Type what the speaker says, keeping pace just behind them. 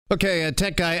Okay,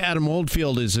 tech guy Adam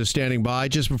Oldfield is standing by.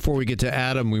 Just before we get to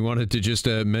Adam, we wanted to just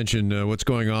mention what's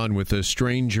going on with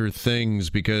Stranger Things,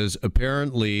 because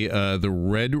apparently the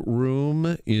Red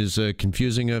Room is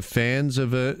confusing fans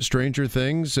of Stranger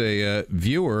Things. A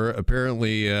viewer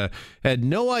apparently had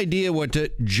no idea what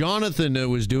Jonathan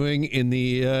was doing in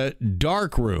the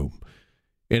dark room.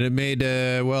 And it made,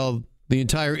 the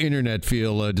entire internet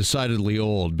feel decidedly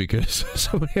old, because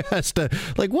somebody has to,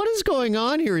 what is going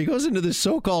on here? He goes into this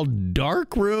so-called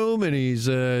dark room and he's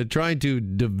trying to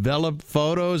develop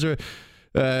photos.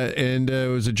 And it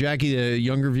was Jackie, the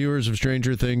younger viewers of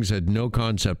Stranger Things had no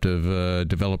concept of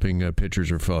developing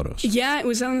pictures or photos. Yeah, it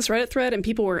was on this Reddit thread and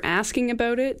people were asking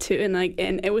about it too,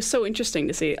 and it was so interesting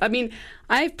to see. I mean,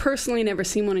 I've personally never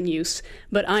seen one in use,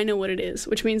 but I know what it is,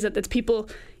 which means that it's people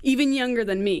even younger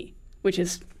than me, which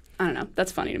is, I don't know.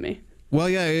 That's funny to me. Well,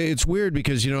 yeah, it's weird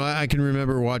because, I can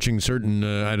remember watching certain,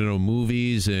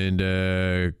 movies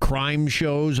and crime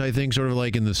shows, I think, sort of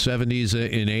like in the 70s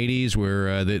and 80s,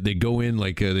 where they go in,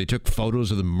 they took photos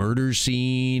of the murder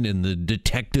scene and the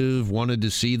detective wanted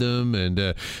to see them.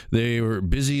 And they were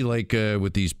busy,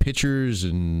 with these pitchers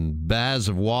and baths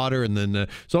of water. And then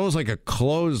it's almost like a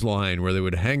clothesline where they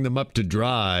would hang them up to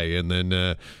dry. And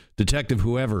then Detective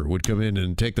whoever would come in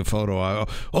and take the photo.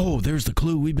 Oh, there's the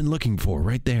clue we've been looking for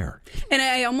right there. And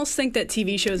I almost think that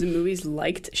TV shows and movies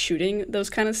liked shooting those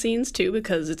kind of scenes too,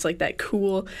 because it's like that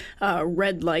cool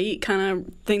red light kind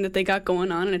of thing that they got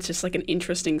going on, and it's just like an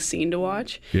interesting scene to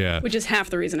watch. Yeah. Which is half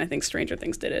the reason I think Stranger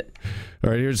Things did it. All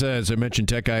right, here's, as I mentioned,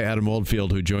 tech guy Adam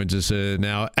Oldfield, who joins us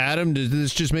now. Adam, does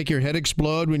this just make your head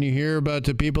explode when you hear about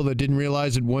the people that didn't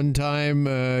realize at one time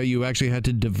you actually had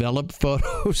to develop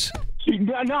photos?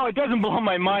 No, it doesn't blow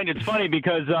my mind. It's funny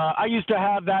because I used to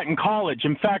have that in college.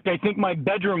 In fact, I think my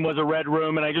bedroom was a red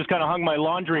room, and I just kind of hung my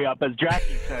laundry up, as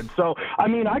Jackie said. So, I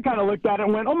kind of looked at it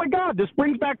and went, oh, my God, this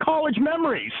brings back college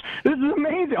memories. This is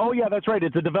amazing. Oh, yeah, that's right.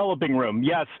 It's a developing room.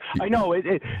 Yes, I know.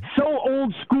 It's so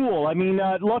old school.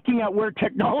 Looking at where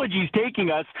technology is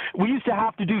taking us, we used to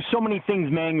have to do so many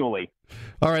things manually.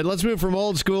 All right, let's move from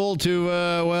old school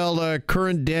to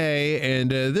current day, and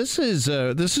this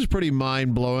is pretty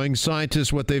mind blowing.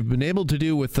 Scientists, what they've been able to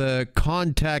do with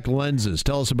contact lenses.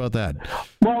 Tell us about that.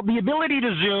 Well, the ability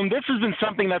to zoom. This has been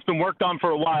something that's been worked on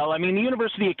for a while. The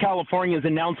University of California is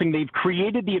announcing they've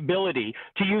created the ability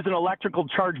to use an electrical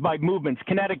charge by movements,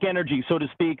 kinetic energy, so to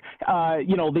speak.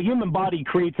 The human body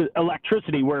creates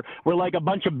electricity. We're like a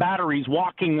bunch of batteries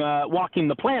walking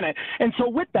the planet, and so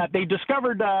with that, they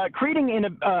discovered creating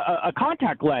a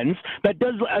contact lens that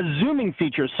does a zooming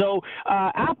feature. So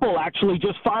Apple actually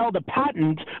just filed a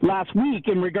patent last week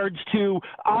in regards to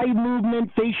eye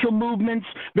movement, facial movements,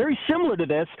 very similar to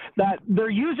this, that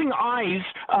they're using eyes,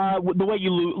 the way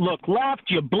you look left,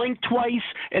 you blink twice.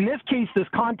 In this case, this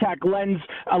contact lens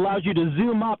allows you to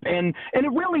zoom up, and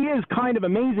it really is kind of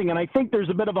amazing. And I think there's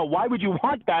a bit of a, why would you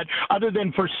want that other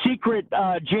than for secret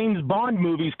James Bond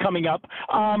movies coming up?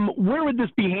 Where would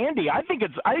this be handy? I think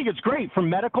it's great for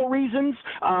medical reasons.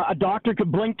 A doctor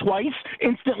could blink twice,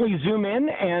 instantly zoom in,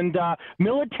 and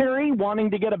military wanting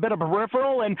to get a bit of a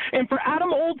peripheral, and for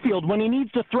Adam Oldfield when he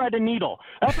needs to thread a needle.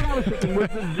 That's what I was thinking.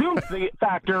 With the zoom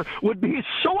factor would be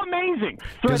so amazing.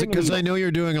 Because I know you're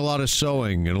doing a lot of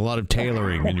sewing and a lot of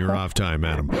tailoring in your off time,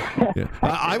 Adam. Yeah.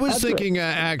 I was thinking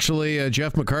actually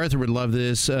Jeff MacArthur would love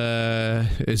this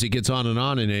as he gets on and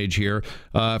on in age here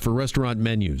for restaurant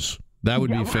menus. That would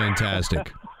be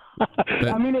fantastic.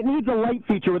 It needs a light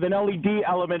feature with an LED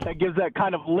element that gives that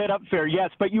kind of lit up fare, yes,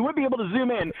 but you would be able to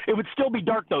zoom in. It would still be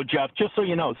dark, though, Jeff, just so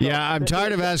you know. So, yeah, I'm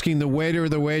tired of asking the waiter or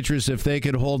the waitress if they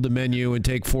could hold the menu and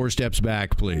take 4 steps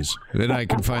back, please. Then I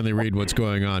can finally read what's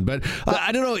going on. But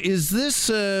I don't know, is this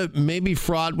maybe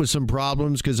fraught with some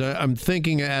problems? Because I'm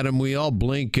thinking, Adam, we all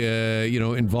blink,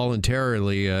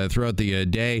 involuntarily throughout the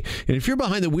day. And if you're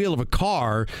behind the wheel of a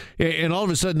car and all of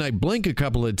a sudden I blink a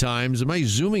couple of times, am I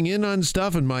zooming in on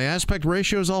stuff and my aspect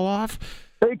ratio is all off?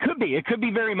 It could be. It could be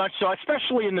very much so,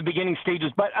 especially in the beginning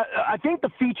stages. But I think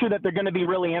the feature that they're going to be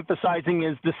really emphasizing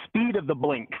is the speed of the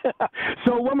blink.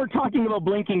 So when we're talking about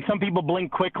blinking, some people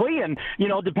blink quickly. And,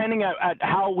 depending at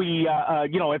how we,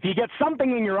 if you get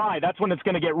something in your eye, that's when it's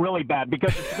going to get really bad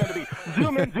because it's going to be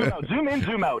zoom in, zoom out, zoom in,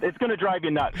 zoom out. It's going to drive you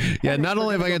nuts. Yeah, not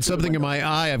only have I got something in my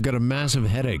eye, I've got a massive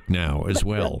headache now as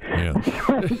well. Yeah.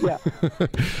 Yeah.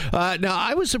 Now,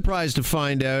 I was surprised to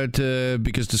find out,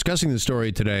 because discussing the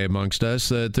story today amongst us,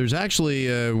 that there's actually,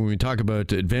 when we talk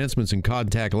about advancements in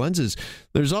contact lenses,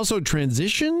 there's also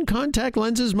transition contact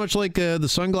lenses, much like the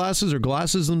sunglasses or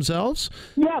glasses themselves?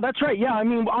 Yeah, that's right. Yeah, I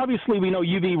mean, obviously we know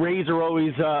UV rays are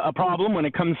always a problem when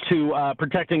it comes to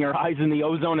protecting our eyes in the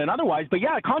ozone and otherwise. But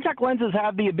yeah, contact lenses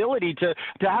have the ability to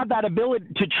have that ability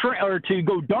to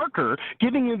go darker,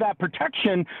 giving you that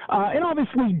protection, and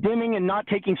obviously dimming and not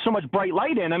taking so much bright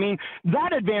light in. I mean,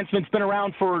 that advancement's been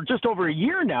around for just over a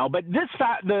year now. But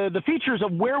the features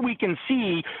of where we can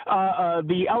see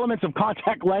the elements of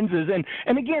contact lenses,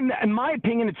 and again, in my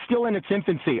opinion, it's still in its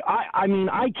infancy. I mean,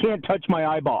 I can't touch my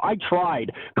eyeball. I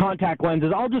tried contact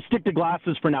lenses. I'll just stick to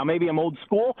glasses for now. Maybe I'm old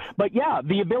school, but yeah,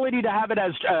 the ability to have it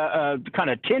as kind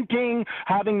of tinting,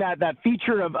 having that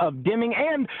feature of dimming,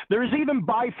 and there's even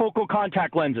bifocal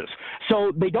contact lenses.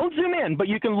 So they don't zoom in, but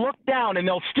you can look down, and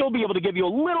they'll still be able to give you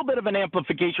a little bit of an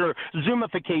amplification or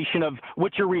zoomification of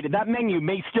what you're reading. That menu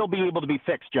may still be able to be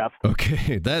fixed, Jeff.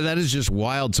 Okay, that is just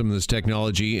wild, some of this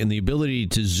technology, and the ability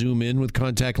to zoom in with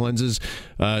contact lenses.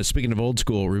 Speaking of old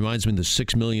school, it reminds me of the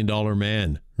 $6 Million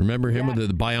Man. Remember him with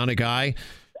the bionic eye?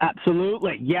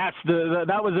 Absolutely. Yes,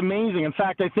 that was amazing. In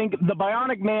fact, I think the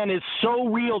Bionic Man is so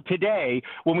real today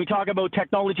when we talk about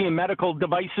technology and medical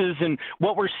devices and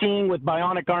what we're seeing with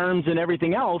bionic arms and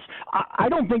everything else. I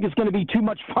don't think it's going to be too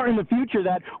much far in the future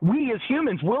that we as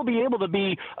humans will be able to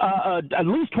be at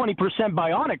least 20%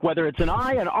 bionic, whether it's an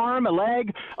eye, an arm, a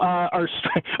leg. Our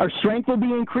strength will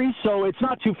be increased, so it's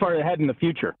not too far ahead in the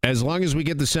future. As long as we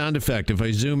get the sound effect. If I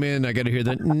zoom in, I got to hear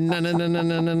that no, no, no, no,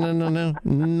 no, no, no, no, no,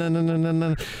 no, no, no,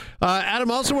 no.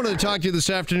 Adam, also wanted to talk to you this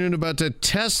afternoon about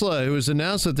Tesla, who has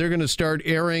announced that they're going to start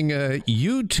airing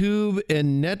YouTube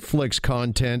and Netflix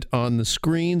content on the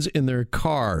screens in their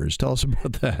cars. Tell us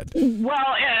about that. Well,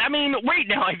 I mean, right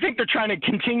now, I think they're trying to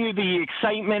continue the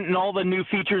excitement and all the new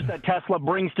features that Tesla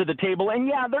brings to the table. And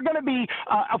yeah, they're going to be,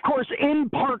 of course, in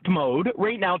parked mode.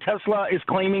 Right now, Tesla is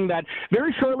claiming that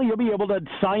very shortly you'll be able to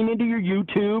sign into your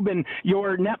YouTube and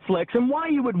your Netflix. And why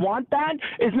you would want that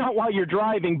is not while you're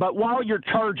driving, but while you're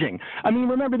charging. I mean,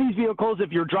 remember these vehicles,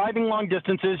 if you're driving long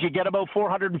distances, you get about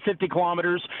 450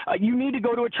 kilometers, you need to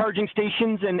go to a charging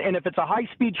stations, and if it's a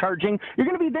high-speed charging, you're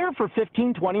going to be there for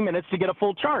 15, 20 minutes to get a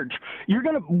full charge.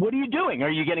 What are you doing? Are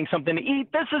you getting something to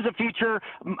eat? This is a feature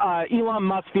Elon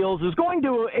Musk feels is going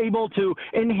to able to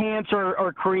enhance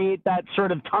or create that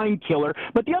sort of time killer.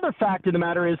 But the other fact of the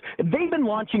matter is they've been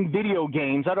launching video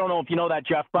games. I don't know if you know that,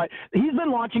 Jeff, but he's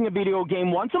been launching a video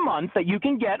game once a month that you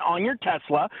can get on your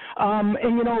Tesla.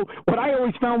 And, you know, what I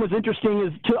always found was interesting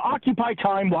is to occupy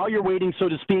time while you're waiting, so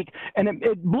to speak. And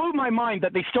it blew my mind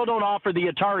that they still don't offer the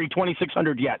Atari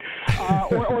 2600 yet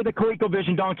or the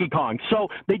ColecoVision Donkey Kong. So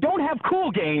they don't have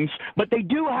cool games, but they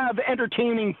do have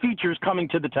entertaining features coming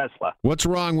to the Tesla. What's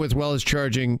wrong with while it's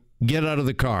charging? Get out of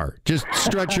the car. Just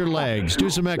stretch your legs. Do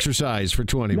some exercise for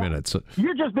 20 minutes.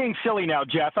 You're just being silly now,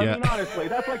 Jeff. I mean, honestly,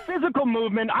 that's like physical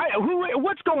movement.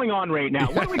 What's going on right now?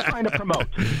 What are we trying to promote?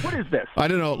 What is this? I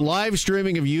don't know. Live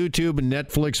streaming of YouTube and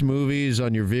Netflix movies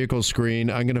on your vehicle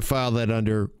screen. I'm going to file that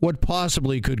under what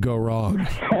possibly could go wrong.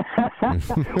 When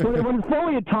it's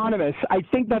fully autonomous, I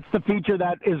think that's the feature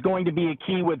that is going to be a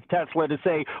key with Tesla to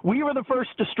say, we were the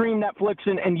first to stream Netflix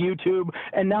and YouTube,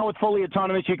 and now with fully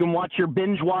autonomous, you can watch your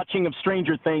binge watching of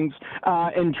Stranger Things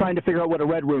and trying to figure out what a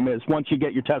red room is once you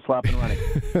get your Tesla up and running.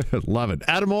 Love it.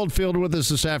 Adam Oldfield with us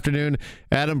this afternoon.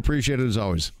 Adam, appreciate it as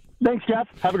always. Thanks, Jeff.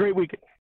 Have a great week.